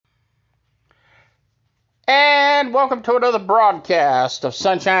And welcome to another broadcast of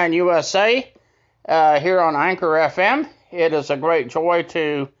Sunshine USA here on Anchor FM. It is a great joy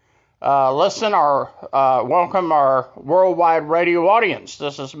to listen or welcome our worldwide radio audience.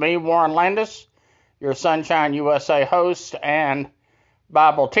 This is me, Warren Landis, your Sunshine USA host and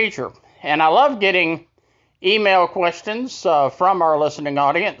Bible teacher. And I love getting email questions from our listening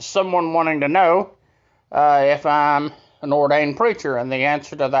audience, someone wanting to know if I'm an ordained preacher. And the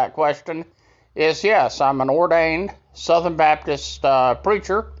answer to that question is yes, I'm an ordained Southern Baptist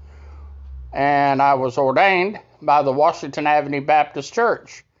preacher, and I was ordained by the Washington Avenue Baptist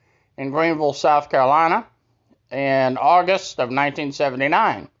Church in Greenville, South Carolina in August of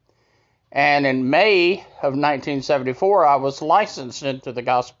 1979. And in May of 1974, I was licensed into the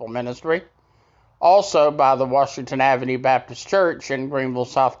gospel ministry, also by the Washington Avenue Baptist Church in Greenville,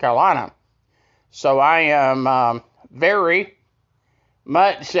 South Carolina. So I am very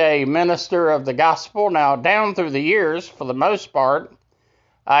much a minister of the gospel. Now, down through the years, for the most part,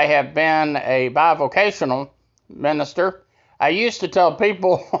 I have been a bivocational minister. I used to tell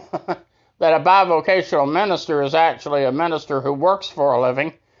people that a bivocational minister is actually a minister who works for a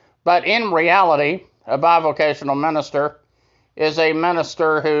living, but in reality, a bivocational minister is a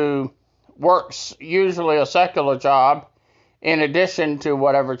minister who works usually a secular job in addition to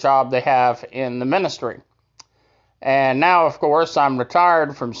whatever job they have in the ministry. And now, of course, I'm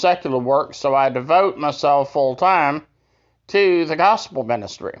retired from secular work, so I devote myself full-time to the gospel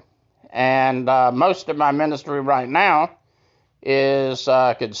ministry. And most of my ministry right now is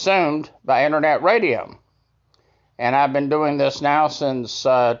consumed by internet radio. And I've been doing this now since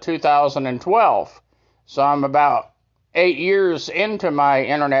 2012. So I'm about 8 years into my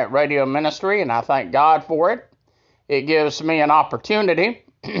internet radio ministry, and I thank God for it. It gives me an opportunity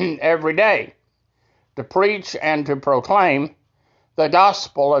every day to preach and to proclaim the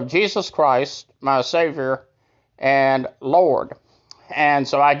gospel of Jesus Christ, my Savior and Lord. And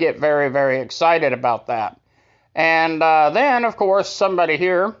so I get very, very excited about that. And then, of course, somebody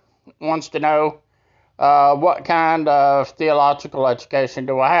here wants to know what kind of theological education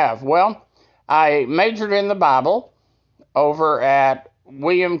do I have? Well, I majored in the Bible over at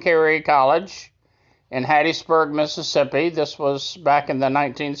William Carey College in Hattiesburg, Mississippi. This was back in the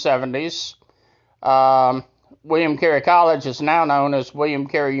 1970s. William Carey College is now known as William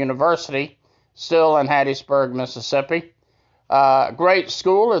Carey University, still in Hattiesburg, Mississippi. Great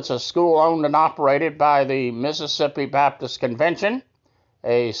school. It's a school owned and operated by the Mississippi Baptist Convention,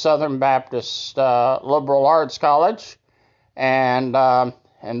 a Southern Baptist liberal arts college. And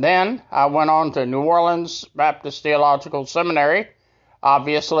then I went on to New Orleans Baptist Theological Seminary,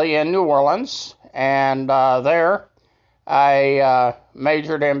 obviously in New Orleans. And there I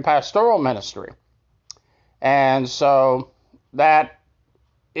majored in pastoral ministry. And so that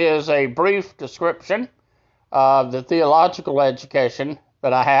is a brief description of the theological education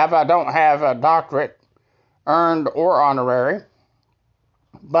that I have. I don't have a doctorate, earned or honorary,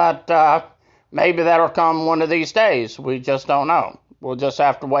 but maybe that'll come one of these days. We just don't know. We'll just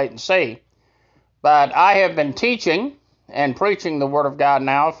have to wait and see. But I have been teaching and preaching the Word of God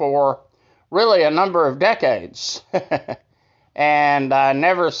now for really a number of decades. And I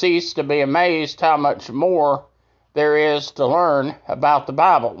never cease to be amazed how much more there is to learn about the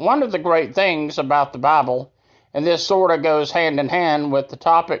Bible. One of the great things about the Bible, and this sort of goes hand in hand with the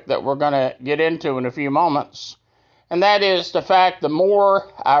topic that we're going to get into in a few moments, and that is the fact the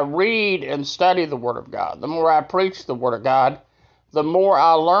more I read and study the Word of God, the more I preach the Word of God, the more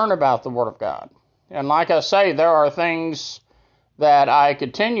I learn about the Word of God. And like I say, there are things that I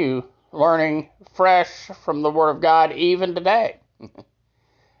continue learning fresh from the Word of God even today.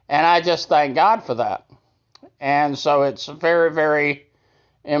 And I just thank God for that. And so it's very, very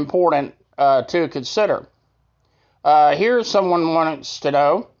important to consider. Here someone wants to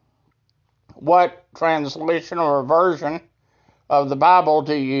know, what translation or version of the Bible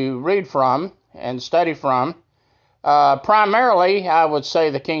do you read from and study from? Primarily, I would say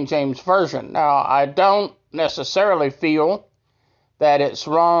the King James Version. Now, I don't necessarily feel that it's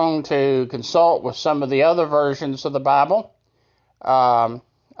wrong to consult with some of the other versions of the Bible.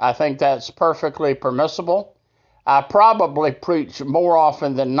 I think that's perfectly permissible. I probably preach more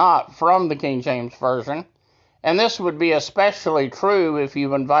often than not from the King James Version, and this would be especially true if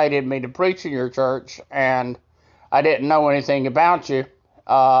you invited me to preach in your church and I didn't know anything about you.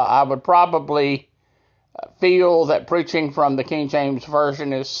 I would probably feel that preaching from the King James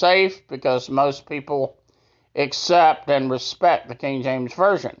Version is safe because most people accept and respect the King James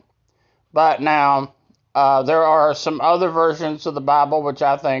Version. But now, there are some other versions of the Bible which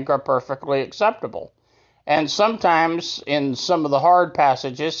I think are perfectly acceptable. And sometimes in some of the hard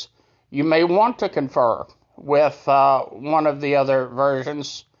passages, you may want to confer with one of the other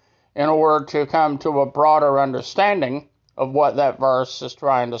versions in order to come to a broader understanding of what that verse is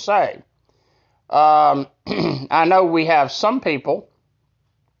trying to say. I know we have some people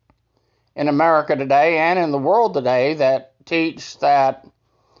in America today and in the world today that teach that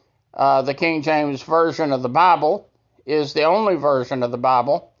the King James Version of the Bible is the only version of the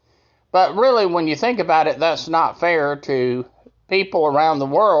Bible. But really, when you think about it, that's not fair to people around the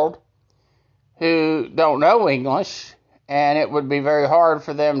world who don't know English, and it would be very hard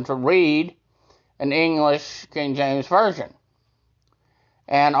for them to read an English King James Version.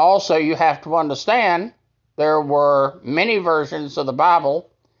 And also, you have to understand there were many versions of the Bible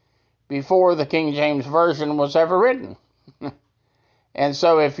before the King James Version was ever written. And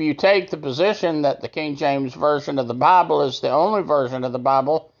so if you take the position that the King James Version of the Bible is the only version of the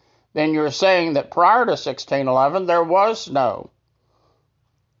Bible, then you're saying that prior to 1611 there was no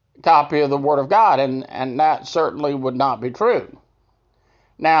copy of the Word of God, and that certainly would not be true.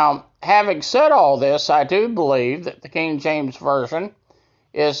 Now, having said all this, I do believe that the King James Version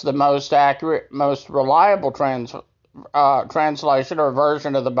is the most accurate, most reliable translation or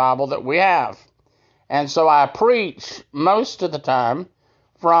version of the Bible that we have. And so I preach most of the time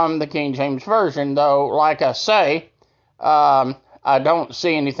from the King James Version, though, like I say, I don't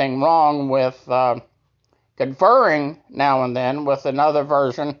see anything wrong with conferring now and then with another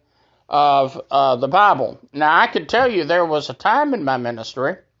version of the Bible. Now, I could tell you there was a time in my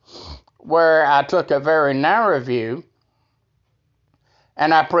ministry where I took a very narrow view,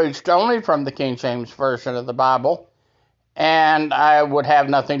 and I preached only from the King James Version of the Bible, and I would have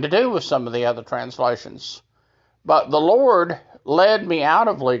nothing to do with some of the other translations. But the Lord led me out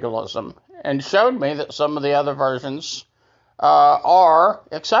of legalism and showed me that some of the other versions are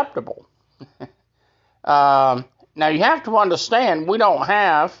acceptable. Now, you have to understand, we don't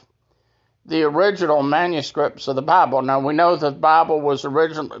have the original manuscripts of the Bible. Now, we know that the Bible was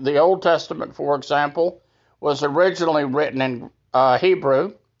the Old Testament, for example, was originally written in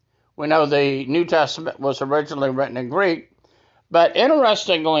Hebrew. We know the New Testament was originally written in Greek. But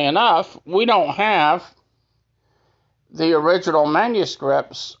interestingly enough, we don't have the original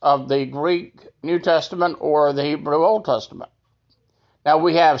manuscripts of the Greek New Testament or the Hebrew Old Testament. Now,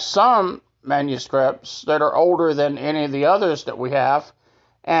 we have some manuscripts that are older than any of the others that we have,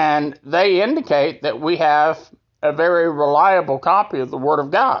 and they indicate that we have a very reliable copy of the Word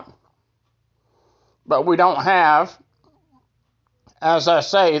of God. But we don't have, as I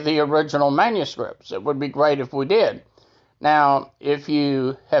say, the original manuscripts. It would be great if we did. Now, if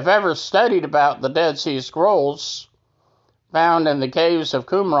you have ever studied about the Dead Sea Scrolls found in the caves of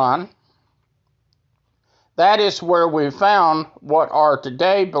Qumran, that is where we found what are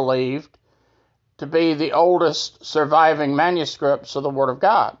today believed to be the oldest surviving manuscripts of the Word of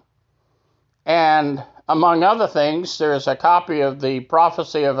God. And among other things, there's a copy of the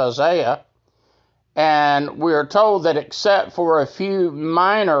prophecy of Isaiah, and we are told that except for a few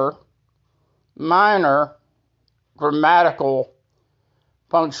minor grammatical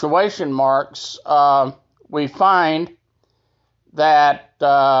punctuation marks, we find that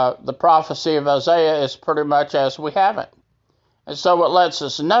the prophecy of Isaiah is pretty much as we have it. And so it lets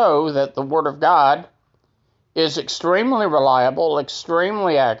us know that the Word of God is extremely reliable,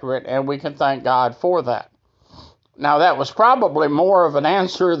 extremely accurate, and we can thank God for that. Now, that was probably more of an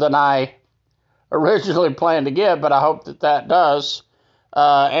answer than I originally planned to give, but I hope that that does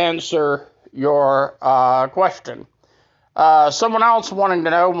answer your question. Someone else wanting to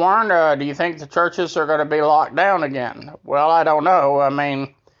know, Warren, do you think the churches are going to be locked down again? Well, I don't know. I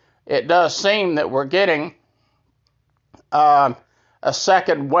mean, it does seem that we're getting a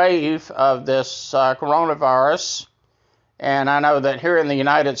second wave of this coronavirus. And I know that here in the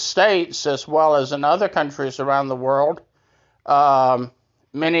United States, as well as in other countries around the world,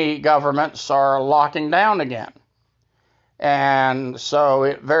 many governments are locking down again. And so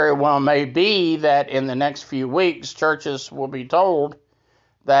it very well may be that in the next few weeks, churches will be told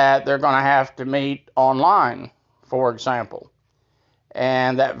that they're going to have to meet online, for example.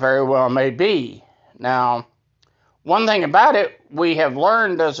 And that very well may be. Now, one thing about it, we have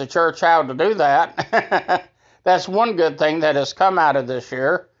learned as a church how to do that. That's one good thing that has come out of this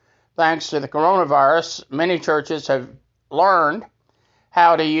year. Thanks to the coronavirus, many churches have learned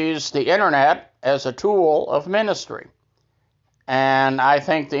how to use the internet as a tool of ministry. And I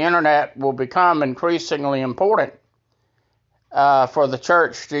think the internet will become increasingly important for the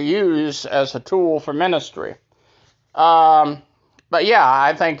church to use as a tool for ministry. But yeah,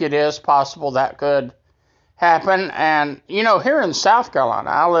 I think it is possible that could happen. And, you know, here in South Carolina,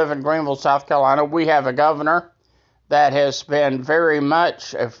 I live in Greenville, South Carolina, we have a governor that has been very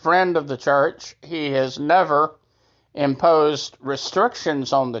much a friend of the church. He has never imposed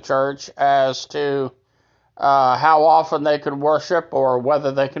restrictions on the church as to how often they could worship or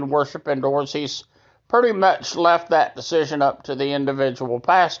whether they can worship indoors. He's pretty much left that decision up to the individual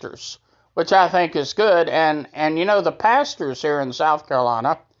pastors, which I think is good. And you know, the pastors here in South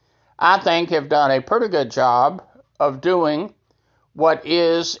Carolina, I think, have done a pretty good job of doing what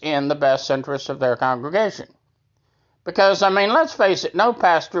is in the best interest of their congregation. Because, I mean, let's face it, no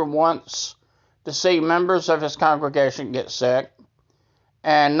pastor wants to see members of his congregation get sick,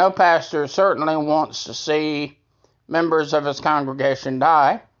 and no pastor certainly wants to see members of his congregation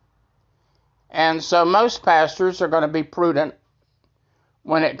die. And so most pastors are going to be prudent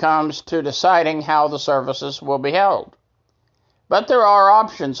when it comes to deciding how the services will be held. But there are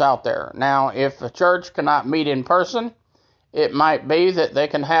options out there. Now, if a church cannot meet in person, it might be that they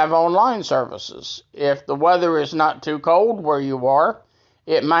can have online services. If the weather is not too cold where you are,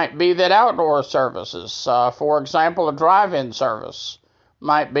 it might be that outdoor services, for example, a drive-in service,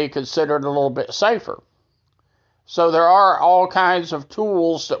 might be considered a little bit safer. So there are all kinds of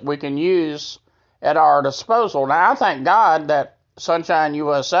tools that we can use at our disposal. Now, I thank God that Sunshine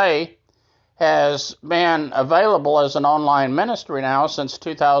USA has been available as an online ministry now since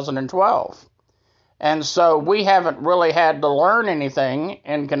 2012. And so we haven't really had to learn anything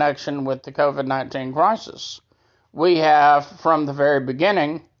in connection with the COVID-19 crisis. We have, from the very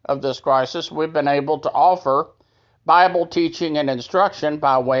beginning of this crisis, we've been able to offer Bible teaching and instruction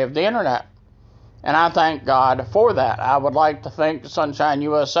by way of the internet. And I thank God for that. I would like to think Sunshine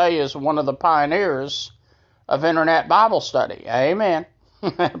USA is one of the pioneers of internet Bible study. Amen.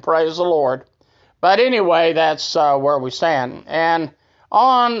 Praise the Lord. But anyway, that's where we stand. And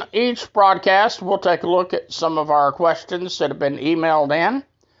on each broadcast, we'll take a look at some of our questions that have been emailed in.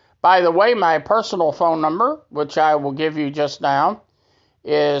 By the way, my personal phone number, which I will give you just now,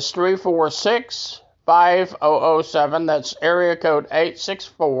 is 346-5007. That's area code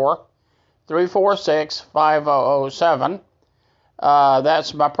 864-346-5007.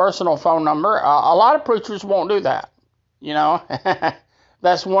 That's my personal phone number. A lot of preachers won't do that, you know.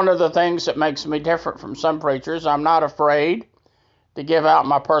 That's one of the things that makes me different from some preachers. I'm not afraid to give out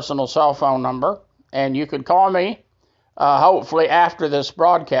my personal cell phone number, and you could call me hopefully after this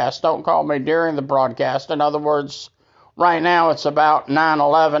broadcast. Don't call me during the broadcast. In other words, right now it's about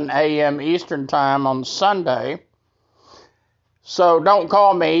 9:11 a.m. Eastern Time on Sunday, so don't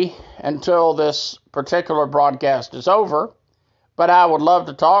call me until this particular broadcast is over, but I would love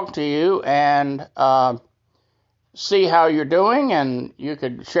to talk to you and see how you're doing, and you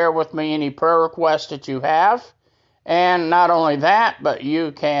could share with me any prayer requests that you have. And not only that, but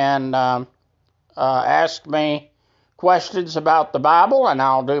you can ask me questions about the Bible, and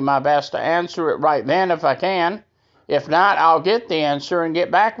I'll do my best to answer it right then if I can. If not, I'll get the answer and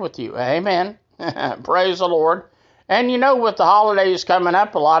get back with you. Amen. Praise the Lord. And you know, with the holidays coming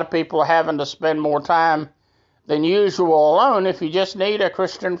up, a lot of people are having to spend more time than usual alone. If you just need a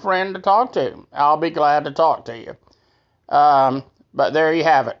Christian friend to talk to, I'll be glad to talk to you. But there you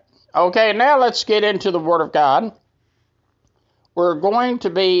have it. Okay, now let's get into the Word of God. We're going to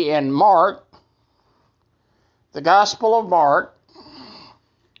be in Mark, the Gospel of Mark,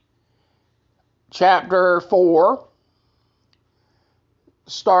 chapter 4,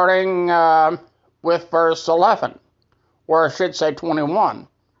 starting with verse 11, or I should say 21.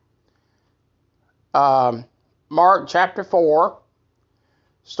 Mark chapter 4,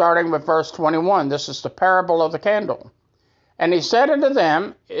 starting with verse 21. This is the parable of the candle. And he said unto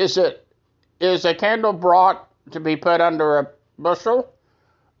them, Is a candle brought to be put under a bushel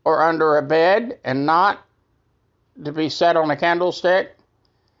or under a bed, and not to be set on a candlestick?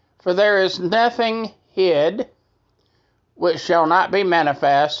 For there is nothing hid which shall not be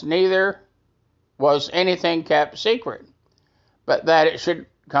manifest, neither was anything kept secret, but that it should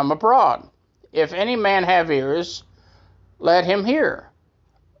come abroad. If any man have ears, let him hear.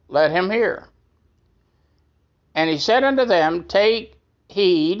 Let him hear. And he said unto them, Take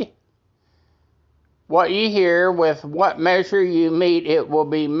heed what ye hear, with what measure you mete, it will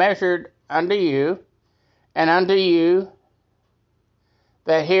be measured unto you, and unto you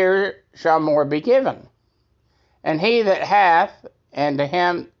that hear shall more be given. And he that hath, and to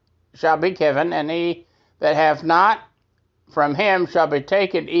him shall be given, and he that hath not, from him shall be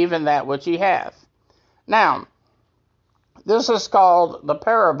taken even that which he hath. Now, this is called the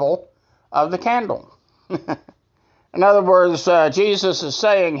parable of the candle. In other words, Jesus is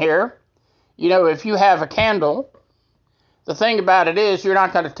saying here, you know, if you have a candle, the thing about it is you're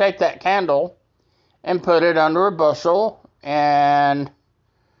not going to take that candle and put it under a bushel and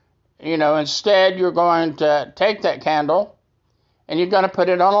instead you're going to take that candle and you're going to put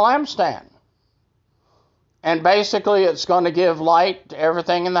it on a lampstand. And basically it's going to give light to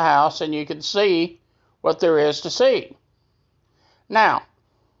everything in the house, and you can see what there is to see. Now,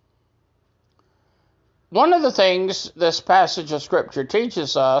 one of the things this passage of Scripture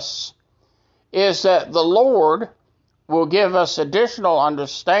teaches us is that the Lord will give us additional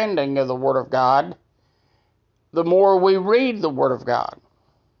understanding of the Word of God the more we read the Word of God.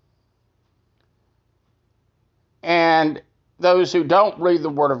 And those who don't read the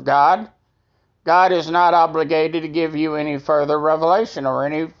Word of God, God is not obligated to give you any further revelation or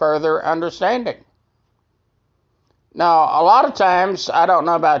any further understanding. Now, a lot of times, I don't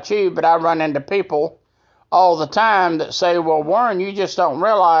know about you, but I run into people all the time that say, well, Warren, you just don't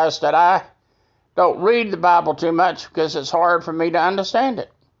realize that I don't read the Bible too much because it's hard for me to understand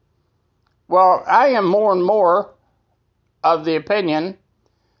it. Well, I am more and more of the opinion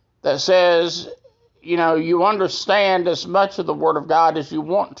that says, you understand as much of the Word of God as you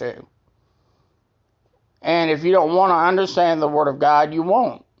want to. And if you don't want to understand the Word of God, you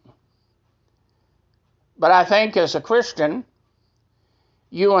won't. But I think as a Christian,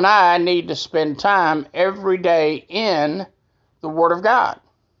 you and I need to spend time every day in the Word of God.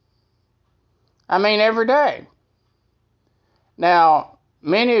 I mean, every day. Now,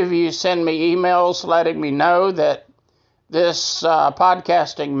 many of you send me emails letting me know that this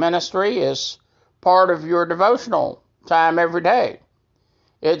podcasting ministry is part of your devotional time every day.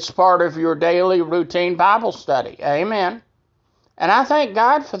 It's part of your daily routine Bible study. Amen. And I thank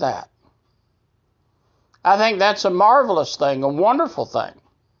God for that. I think that's a marvelous thing, a wonderful thing.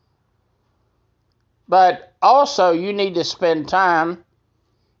 But also, you need to spend time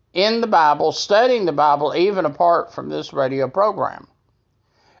in the Bible, studying the Bible, even apart from this radio program.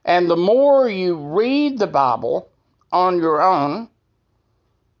 And the more you read the Bible on your own,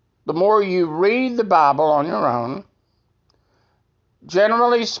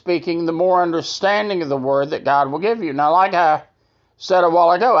 generally speaking, the more understanding of the Word that God will give you. Now, like I said a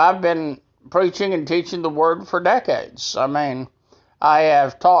while ago, I've been preaching and teaching the Word for decades. I mean, I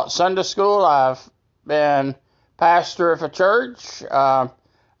have taught Sunday school. I've been pastor of a church. I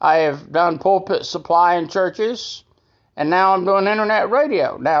have done pulpit supply in churches. And now I'm doing internet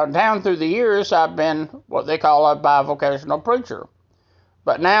radio. Now, down through the years, I've been what they call a bivocational preacher.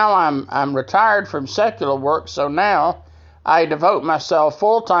 But now I'm retired from secular work, so now I devote myself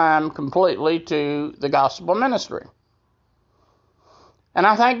full-time completely to the gospel ministry. And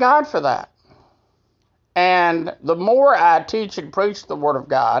I thank God for that. And the more I teach and preach the Word of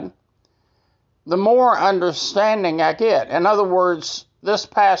God, the more understanding I get. In other words, this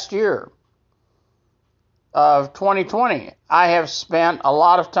past year of 2020, I have spent a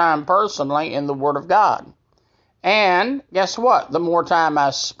lot of time personally in the Word of God. And guess what? The more time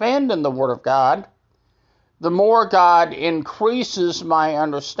I spend in the Word of God, the more God increases my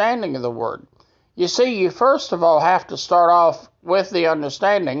understanding of the Word. You see, you first of all have to start off with the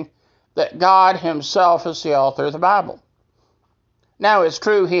understanding that God Himself is the author of the Bible. Now, it's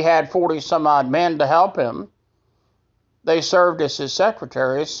true He had 40-some-odd men to help Him. They served as His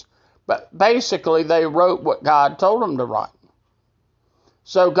secretaries, but basically they wrote what God told them to write.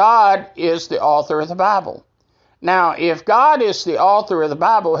 So God is the author of the Bible. Now, if God is the author of the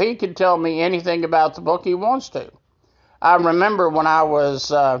Bible, He can tell me anything about the book He wants to. I remember when I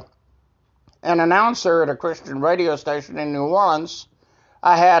was an announcer at a Christian radio station in New Orleans,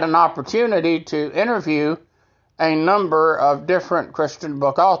 I had an opportunity to interview a number of different Christian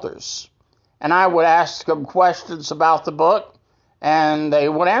book authors. And I would ask them questions about the book, and they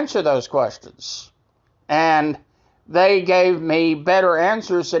would answer those questions. And they gave me better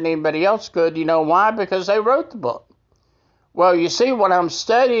answers than anybody else could. You know why? Because they wrote the book. Well, you see, when I'm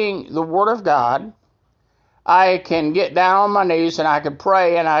studying the Word of God, I can get down on my knees and I can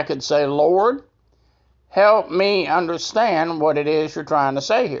pray and I can say, Lord, help me understand what it is you're trying to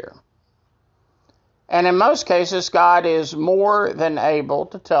say here. And in most cases, God is more than able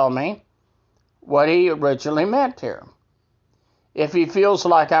to tell me what He originally meant here, if He feels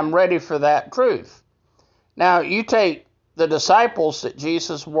like I'm ready for that truth. Now, you take the disciples that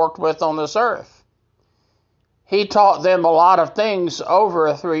Jesus worked with on this earth. He taught them a lot of things over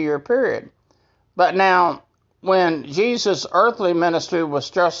a 3-year period. But now, when Jesus' earthly ministry was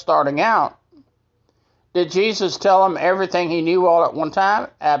just starting out, did Jesus tell them everything He knew all at one time?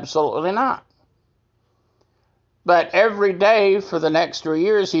 Absolutely not. But every day for the next 3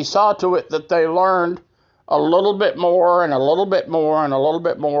 years, He saw to it that they learned a little bit more and a little bit more and a little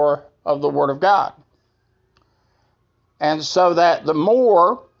bit more of the Word of God. And so that the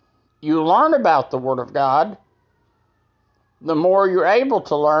more you learn about the Word of God, the more you're able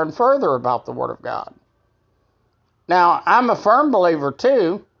to learn further about the Word of God. Now, I'm a firm believer,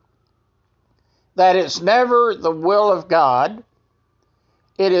 too, that it's never the will of God.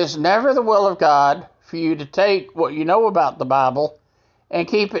 It is never the will of God for you to take what you know about the Bible and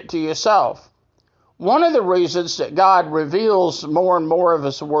keep it to yourself. One of the reasons that God reveals more and more of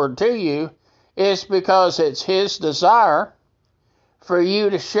His Word to you is because it's His desire for you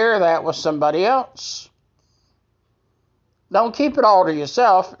to share that with somebody else. Don't keep it all to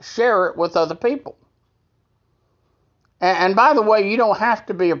yourself. Share it with other people. And by the way, you don't have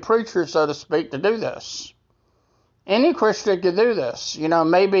to be a preacher, so to speak, to do this. Any Christian can do this. You know,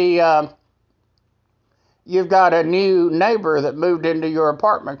 maybe you've got a new neighbor that moved into your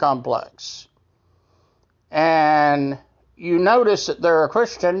apartment complex. And you notice that they're a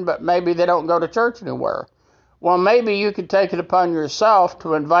Christian, but maybe they don't go to church anywhere. Well, maybe you could take it upon yourself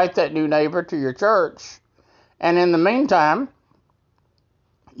to invite that new neighbor to your church. And in the meantime,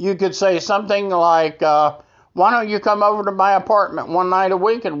 you could say something like, why don't you come over to my apartment one night a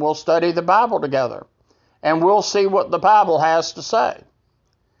week and we'll study the Bible together. And we'll see what the Bible has to say.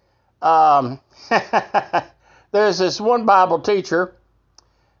 There's this one Bible teacher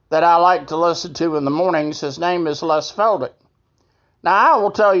that I like to listen to in the mornings. His name is Les Feldick. Now, I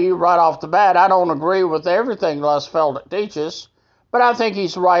will tell you right off the bat, I don't agree with everything Les Feldick teaches, but I think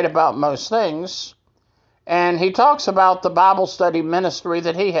he's right about most things. And he talks about the Bible study ministry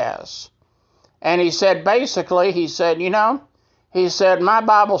that he has. And he said, basically, my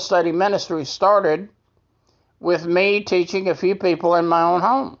Bible study ministry started with me teaching a few people in my own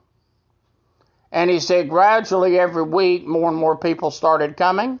home. And he said, gradually every week, more and more people started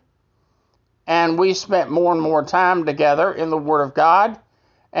coming. And we spent more and more time together in the Word of God.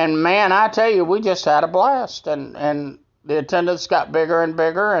 And man, I tell you, we just had a blast. And the attendance got bigger and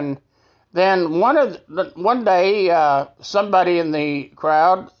bigger. And then one day, somebody in the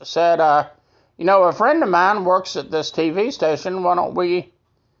crowd said, a friend of mine works at this TV station. Why don't we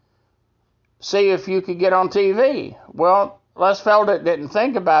see if you could get on TV? Well, Les Feldick didn't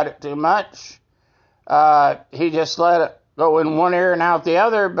think about it too much. He just let it go in one ear and out the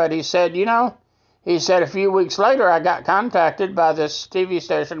other. But he said, a few weeks later, I got contacted by this TV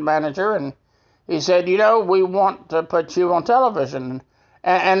station manager. And he said, we want to put you on television.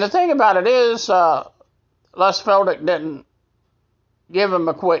 And the thing about it is, Les Feldick didn't give him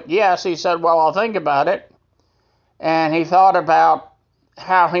a quick yes. He said, well, I'll think about it. And he thought about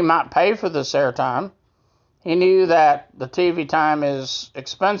how he might pay for this airtime. He knew that the TV time is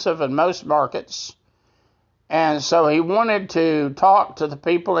expensive in most markets. And so he wanted to talk to the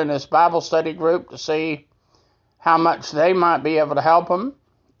people in his Bible study group to see how much they might be able to help him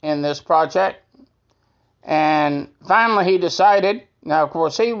in this project. And finally he decided. Now, of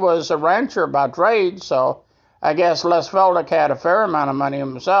course, he was a rancher by trade, so I guess Les Feldick had a fair amount of money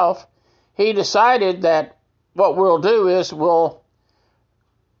himself. He decided that what we'll do is we'll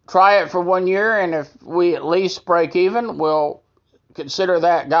try it for 1 year, and if we at least break even, we'll consider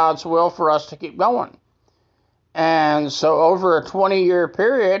that God's will for us to keep going. And so over a 20-year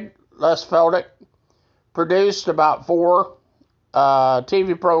period, Les Feldick produced about 4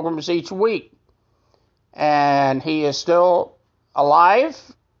 TV programs each week. And he is still alive,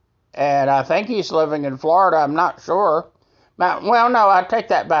 and I think he's living in Florida. I'm not sure. Well, no, I take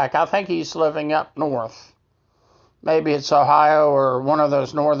that back. I think he's living up north. Maybe it's Ohio or one of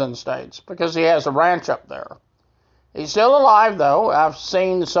those northern states, because he has a ranch up there. He's still alive, though. I've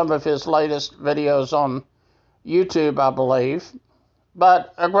seen some of his latest videos on YouTube, I believe.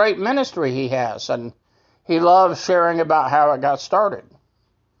 But a great ministry he has, and he loves sharing about how it got started.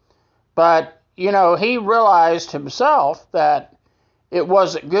 But, he realized himself that it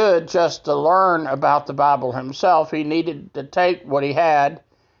wasn't good just to learn about the Bible himself. He needed to take what he had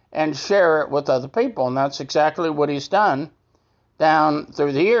and share it with other people. And that's exactly what he's done down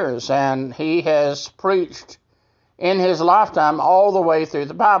through the years. And he has preached in his lifetime all the way through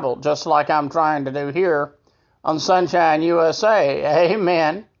the Bible, just like I'm trying to do here on Sunshine USA.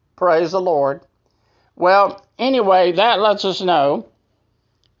 Amen. Praise the Lord. Well, anyway, that lets us know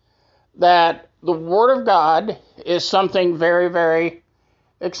that the Word of God is something very, very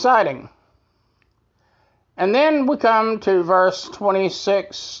exciting. And then we come to verse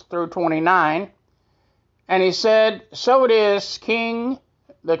 26 through 29. And he said, so it is,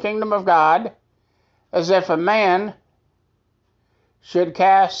 the kingdom of God, as if a man should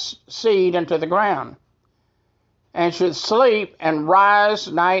cast seed into the ground, and should sleep and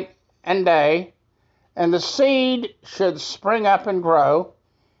rise night and day, and the seed should spring up and grow,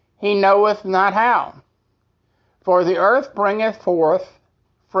 he knoweth not how. For the earth bringeth forth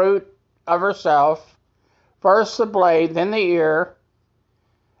fruit of herself, First the blade, then the ear.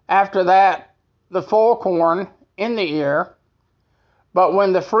 After that, the full corn in the ear. But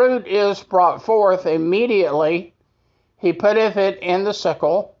when the fruit is brought forth, immediately he putteth it in the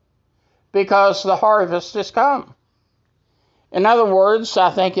sickle, because the harvest is come. In other words,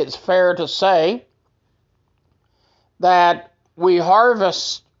 I think it's fair to say that we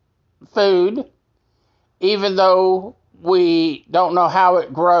harvest food even though we don't know how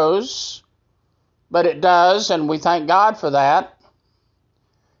it grows, but it does, and we thank God for that.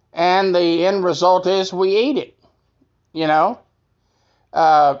 And the end result is we eat it. You know,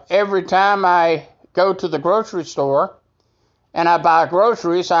 every time I go to the grocery store and I buy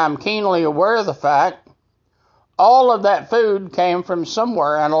groceries, I'm keenly aware of the fact all of that food came from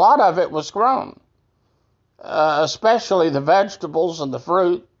somewhere, and a lot of it was grown, especially the vegetables and the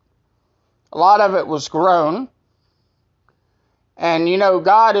fruit. A lot of it was grown. And you know,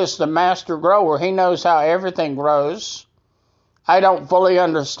 God is the master grower. He knows how everything grows. I don't fully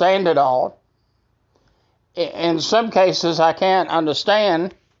understand it all. In some cases, I can't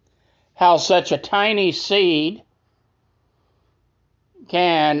understand how such a tiny seed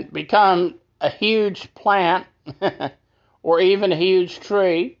can become a huge plant or even a huge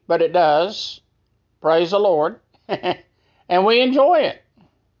tree, but it does. Praise the Lord. And we enjoy it.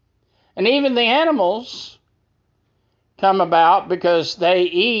 And even the animals come about because they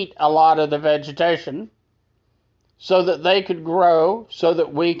eat a lot of the vegetation so that they could grow, so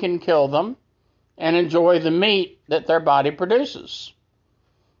that we can kill them and enjoy the meat that their body produces.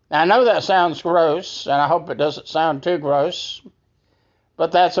 Now, I know that sounds gross, and I hope it doesn't sound too gross,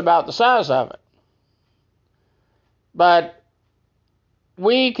 but that's about the size of it. But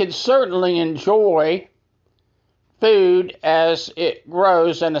we could certainly enjoy food as it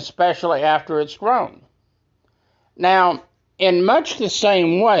grows, and especially after it's grown. Now, in much the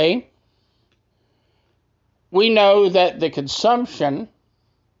same way, we know that the consumption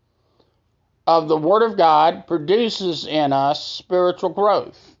of the Word of God produces in us spiritual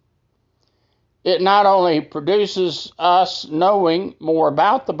growth. It not only produces us knowing more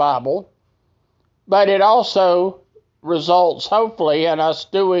about the Bible, but it also results, hopefully, in us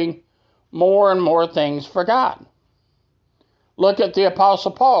doing more and more things for God. Look at the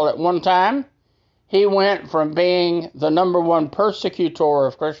Apostle Paul. At one time, he went from being the number one persecutor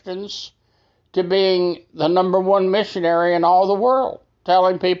of Christians to being the number one missionary in all the world,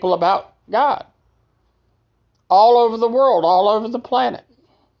 telling people about God. All over the world, all over the planet.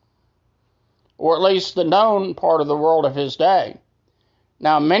 Or at least the known part of the world of his day.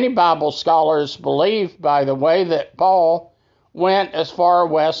 Now, many Bible scholars believe, by the way, that Paul went as far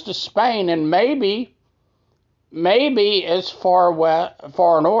west as Spain, and maybe as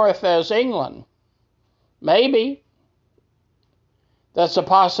far north as England. Maybe. That's a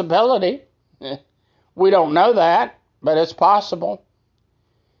possibility. We don't know that, but it's possible.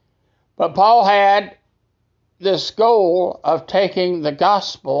 But Paul had this goal of taking the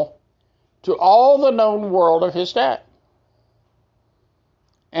gospel to all the known world of his day.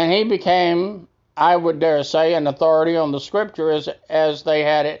 And he became, I would dare say, an authority on the scripture as they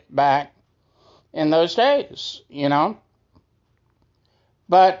had it back in those days, you know.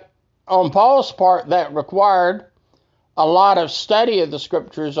 But on Paul's part, that required a lot of study of the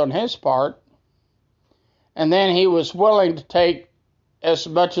scriptures on his part. And then he was willing to take as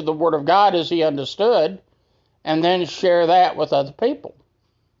much of the Word of God as he understood and then share that with other people.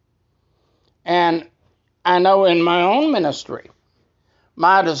 And I know in my own ministry,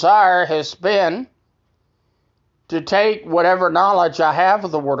 my desire has been to take whatever knowledge I have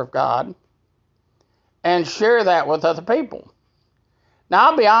of the Word of God and share that with other people.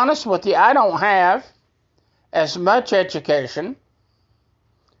 Now, I'll be honest with you, I don't have as much education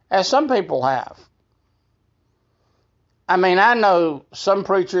as some people have. I mean, I know some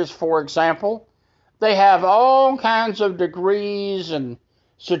preachers, for example, they have all kinds of degrees and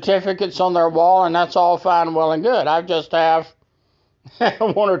certificates on their wall, and that's all fine, well, and good. I just have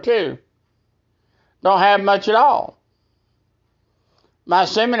one or two. Don't have much at all. My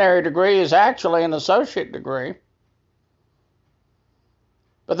seminary degree is actually an associate degree.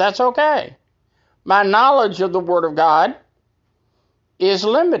 But that's okay. My knowledge of the Word of God is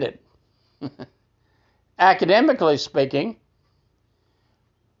limited, academically speaking.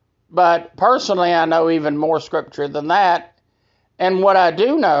 But personally, I know even more scripture than that. And what I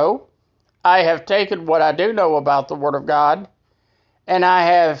do know, I have taken what I do know about the Word of God, and I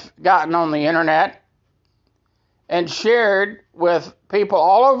have gotten on the internet and shared with people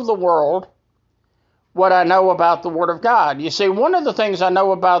all over the world what I know about the Word of God. You see, one of the things I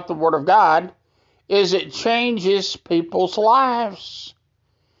know about the Word of God is it changes people's lives.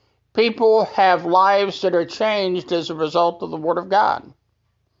 people have lives that are changed as a result of the Word of God.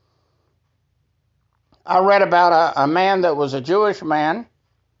 I read about a man that was a Jewish man.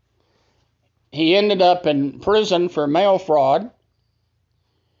 He ended up in prison for mail fraud.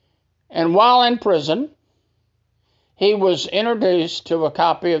 And while in prison, he was introduced to a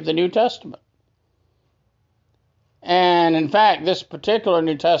copy of the New Testament. And in fact, this particular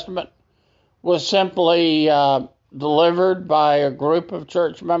New Testament was simply delivered by a group of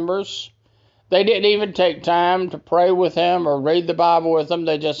church members. They didn't even take time to pray with him or read the Bible with him.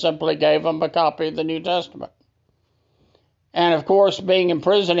 They just simply gave him a copy of the New Testament. And of course, being in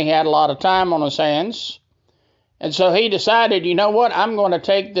prison, he had a lot of time on his hands. And so he decided, you know what, I'm going to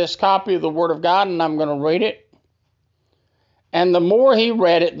take this copy of the Word of God and I'm going to read it. And the more he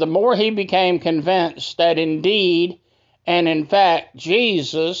read it, the more he became convinced that indeed, and in fact,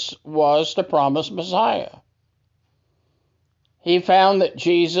 Jesus was the promised Messiah. He found that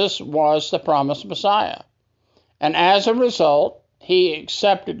Jesus was the promised Messiah. And as a result, he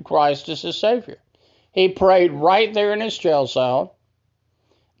accepted Christ as his Savior. He prayed right there in his jail cell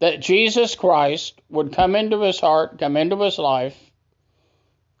that Jesus Christ would come into his heart, come into his life,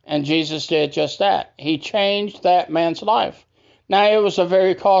 and Jesus did just that. He changed that man's life. Now, it was a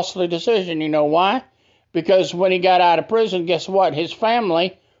very costly decision. You know why? Because when he got out of prison, guess what? His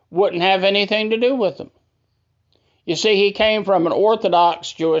family wouldn't have anything to do with him. You see, he came from an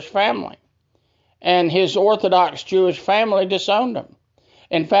Orthodox Jewish family, and his Orthodox Jewish family disowned him.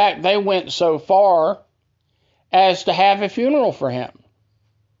 In fact, they went so far as to have a funeral for him.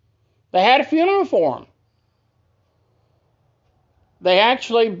 They had a funeral for him. They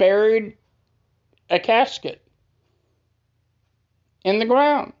actually buried a casket in the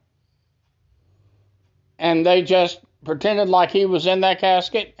ground. And they just pretended like he was in that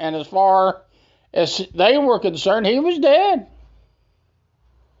casket, and as far as they were concerned, he was dead.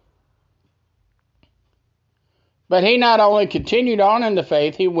 But he not only continued on in the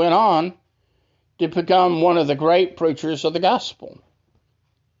faith, he went on to become one of the great preachers of the gospel.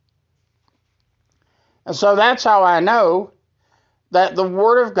 And so that's how I know that the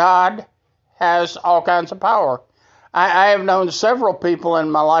Word of God has all kinds of power. I have known several people in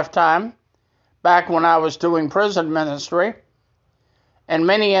my lifetime, back when I was doing prison ministry, and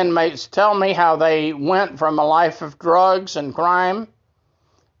many inmates tell me how they went from a life of drugs and crime,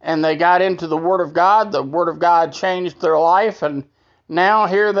 and they got into the Word of God. The Word of God changed their life, and now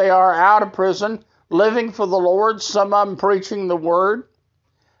here they are out of prison, living for the Lord, some of them preaching the Word.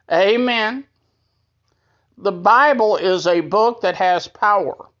 Amen. The Bible is a book that has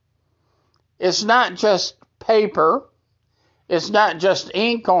power. It's not just paper. It's not just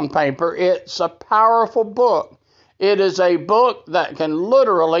ink on paper. It's a powerful book. It is a book that can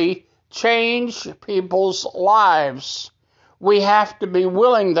literally change people's lives. We have to be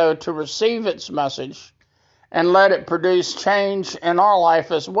willing, though, to receive its message and let it produce change in our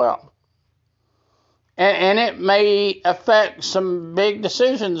life as well. And it may affect some big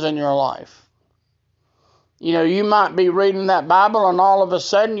decisions in your life. You know, you might be reading that Bible and all of a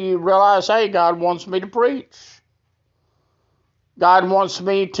sudden you realize, hey, God wants me to preach. God wants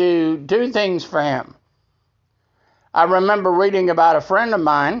me to do things for Him. I remember reading about a friend of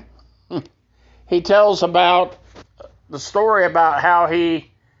mine. He tells about the story about how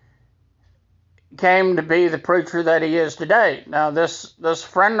he came to be the preacher that he is today. Now, this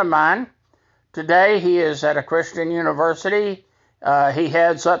friend of mine, today he is at a Christian university. He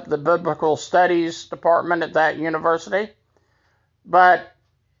heads up the biblical studies department at that university. But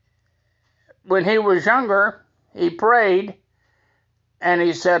when he was younger, he prayed and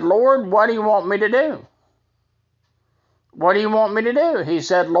he said, Lord, what do you want me to do? What do you want me to do? He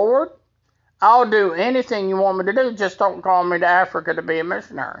said, Lord, I'll do anything you want me to do. Just don't call me to Africa to be a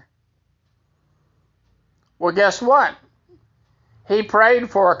missionary. Well, guess what? He prayed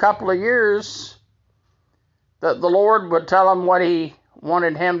for a couple of years that the Lord would tell him what He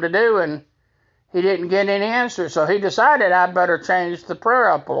wanted him to do, and he didn't get any answers. So he decided, I better change the prayer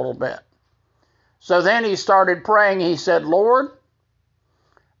up a little bit. So then he started praying. He said, Lord,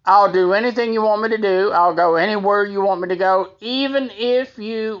 I'll do anything you want me to do. I'll go anywhere you want me to go, even if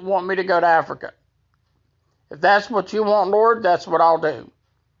you want me to go to Africa. If that's what you want, Lord, that's what I'll do.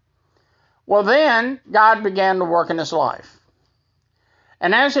 Well, then God began to work in his life.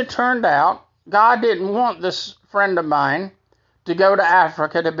 And as it turned out, God didn't want this friend of mine to go to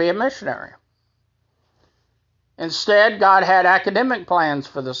Africa to be a missionary. Instead, God had academic plans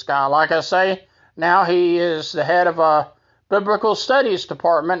for this guy. Like I say, now he is the head of a biblical studies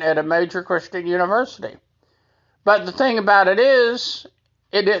department at a major Christian university. But the thing about it is,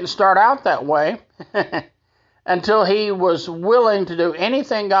 it didn't start out that way. until he was willing to do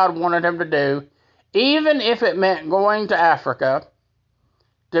anything God wanted him to do, even if it meant going to Africa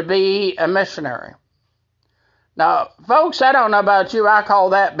to be a missionary. Now, folks, I don't know about you, I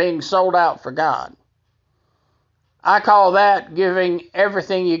call that being sold out for God. I call that giving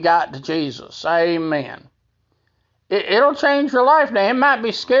everything you got to Jesus. Amen. It'll change your life. Now, it might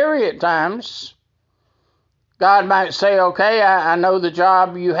be scary at times. God might say, okay, I know the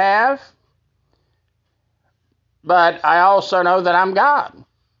job you have, but I also know that I'm God.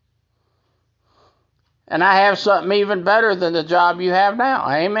 And I have something even better than the job you have now.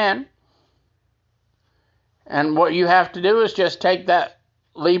 Amen. And what you have to do is just take that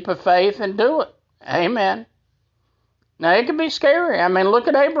leap of faith and do it. Amen. Now, it can be scary. I mean, look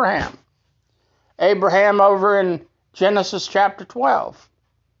at Abraham. Abraham over in Genesis chapter 12.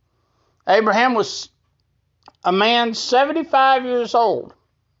 Abraham was a man 75 years old.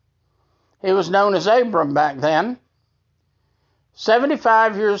 He was known as Abram back then.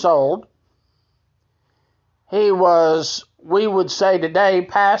 75 years old. He was, we would say today,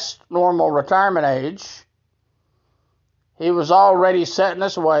 past normal retirement age. He was already set in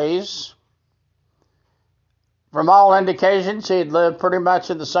his ways. From all indications, he had lived pretty much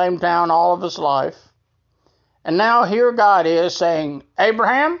in the same town all of his life. And now here God is saying,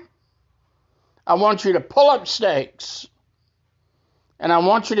 Abraham, I want you to pull up stakes. And I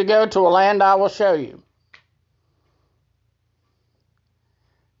want you to go to a land I will show you.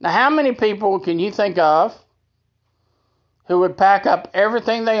 Now, how many people can you think of who would pack up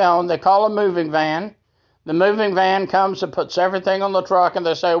everything they own? They call a moving van. The moving van comes and puts everything on the truck, and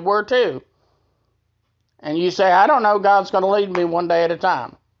they say, where to? And you say, I don't know, God's going to lead me one day at a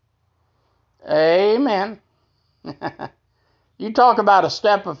time. Amen. You talk about a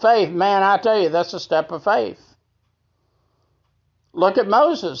step of faith, man, I tell you, that's a step of faith. Look at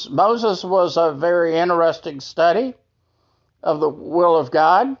Moses. Moses was a very interesting study of the will of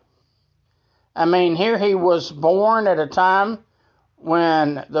God. I mean, here he was born at a time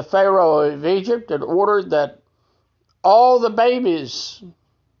when the Pharaoh of Egypt had ordered that all the babies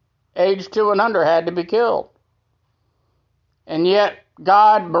aged 2 and under had to be killed. And yet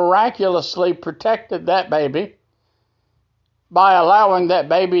God miraculously protected that baby by allowing that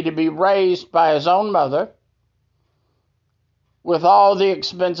baby to be raised by his own mother, with all the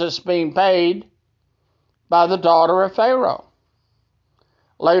expenses being paid by the daughter of Pharaoh.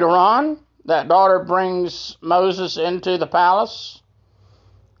 Later on, that daughter brings Moses into the palace,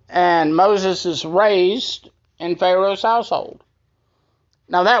 and Moses is raised in Pharaoh's household.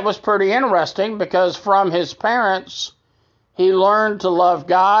 Now that was pretty interesting, because from his parents, he learned to love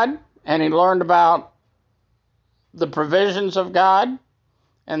God, and he learned about the provisions of God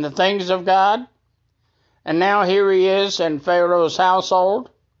and the things of God. And now here he is in Pharaoh's household.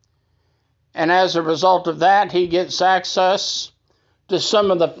 And as a result of that, he gets access to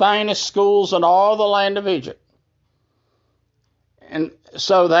some of the finest schools in all the land of Egypt. And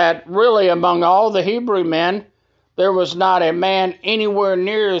so that really among all the Hebrew men, there was not a man anywhere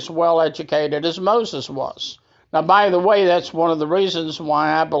near as well educated as Moses was. Now, by the way, that's one of the reasons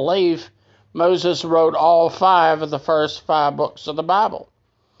why I believe Moses wrote all 5 of the first 5 books of the Bible,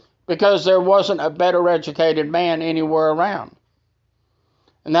 because there wasn't a better educated man anywhere around.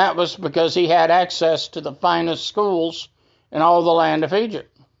 And that was because he had access to the finest schools in all the land of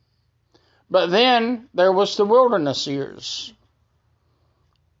Egypt. But then there was the wilderness years.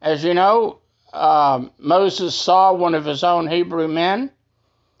 As you know, Moses saw one of his own Hebrew men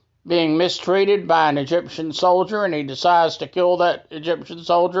being mistreated by an Egyptian soldier, and he decides to kill that Egyptian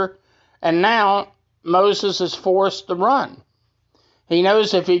soldier. And now Moses is forced to run. He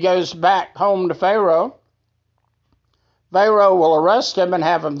knows if he goes back home to Pharaoh, Pharaoh will arrest him and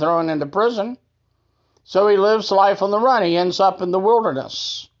have him thrown into prison. So he lives life on the run. He ends up in the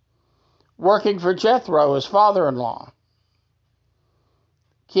wilderness, working for Jethro, his father-in-law,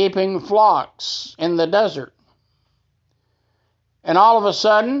 keeping flocks in the desert. And all of a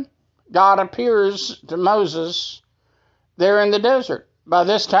sudden, God appears to Moses there in the desert. By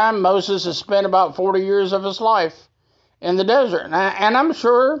this time, Moses has spent about 40 years of his life in the desert. And I'm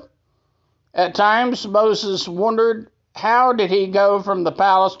sure at times Moses wondered, how did he go from the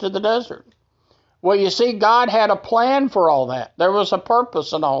palace to the desert? Well, you see, God had a plan for all that. There was a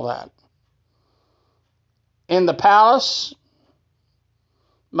purpose in all that. In the palace,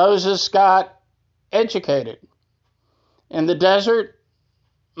 Moses got educated. In the desert,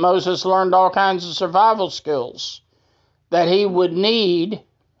 Moses learned all kinds of survival skills that he would need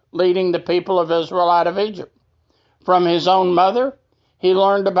leading the people of Israel out of Egypt. From his own mother, he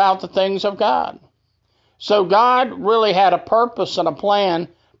learned about the things of God. So God really had a purpose and a plan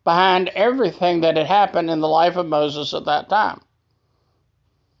behind everything that had happened in the life of Moses at that time.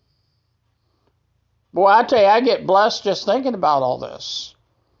 Boy, I tell you, I get blessed just thinking about all this.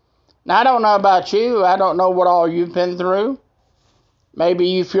 Now, I don't know about you. I don't know what all you've been through. Maybe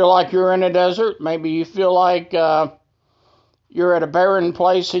you feel like you're in a desert. Maybe you feel like you're at a barren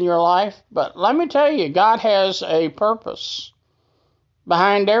place in your life. But let me tell you, God has a purpose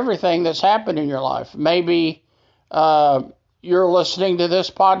behind everything that's happened in your life. Maybe you're listening to this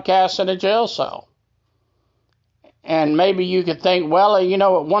podcast in a jail cell. And maybe you could think, well,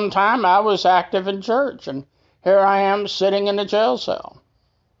 at one time I was active in church, and here I am sitting in a jail cell.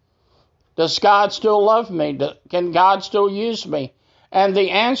 Does God still love me? Can God still use me? And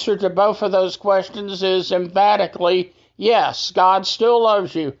the answer to both of those questions is emphatically, yes, God still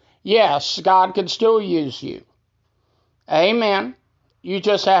loves you. Yes, God can still use you. Amen. You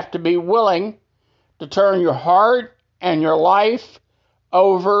just have to be willing to turn your heart and your life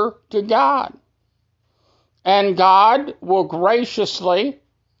over to God. And God will graciously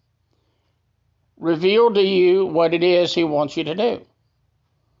reveal to you what it is He wants you to do.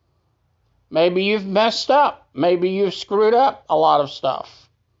 Maybe you've messed up. Maybe you've screwed up a lot of stuff.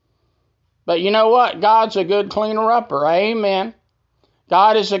 But you know what? God's a good cleaner-upper. Amen.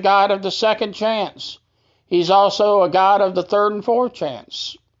 God is a God of the second chance. He's also a God of the third and fourth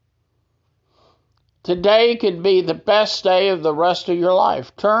chance. Today could be the best day of the rest of your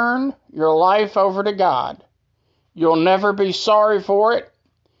life. Turn your life over to God. You'll never be sorry for it.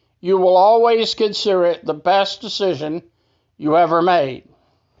 You will always consider it the best decision you ever made.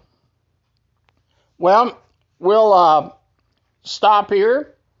 Well, we'll stop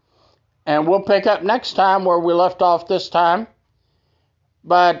here, and we'll pick up next time where we left off this time.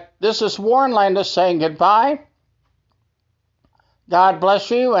 But this is Warren Landis saying goodbye. God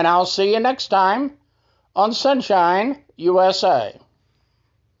bless you, and I'll see you next time on Sunshine USA.